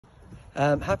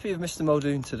Happy with Mr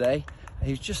Muldoon today.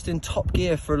 He was just in top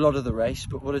gear for a lot of the race,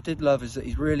 but what I did love is that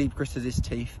he's really gritted his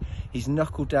teeth. He's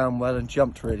knuckled down well and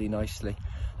jumped really nicely.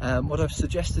 What I've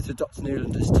suggested to Dr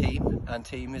Newlander's team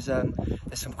is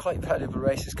there's some quite valuable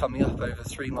races coming up over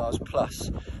 3 miles plus,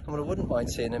 and what I wouldn't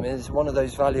mind seeing him is one of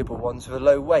those valuable ones with a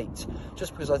low weight,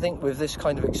 just because I think with this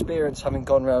kind of experience, having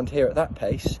gone around here at that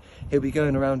pace, he'll be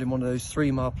going around in one of those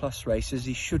 3 mile plus races.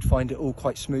 He should find it all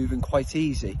quite smooth and quite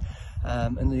easy.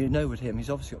 And you know, with him, he's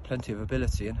obviously got plenty of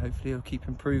ability, and hopefully he'll keep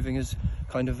improving as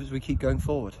we keep going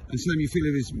forward. And Sam, you feel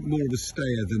it is more of a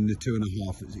stayer than the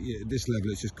 2.5? At this level,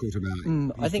 it's just caught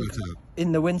him out. I think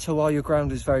in the winter, while your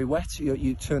ground is very wet, you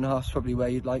 2.5 is probably where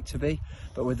you'd like to be.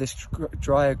 But with this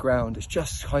drier ground, it's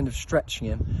just kind of stretching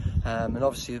him. And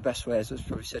obviously, the best way, as I've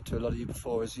probably said to a lot of you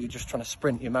before, is you're just trying to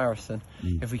sprint your marathon.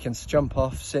 If we can jump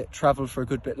off, sit, travel for a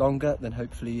good bit longer, then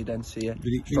hopefully you then see a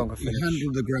stronger finish. He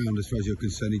handled the ground as far as you're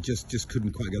concerned. He just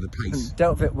couldn't quite get the pace.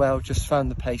 Dealt with it well, just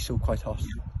found the pace all quite hot.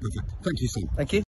 Yeah, perfect. Thank you, Sam. Thank you.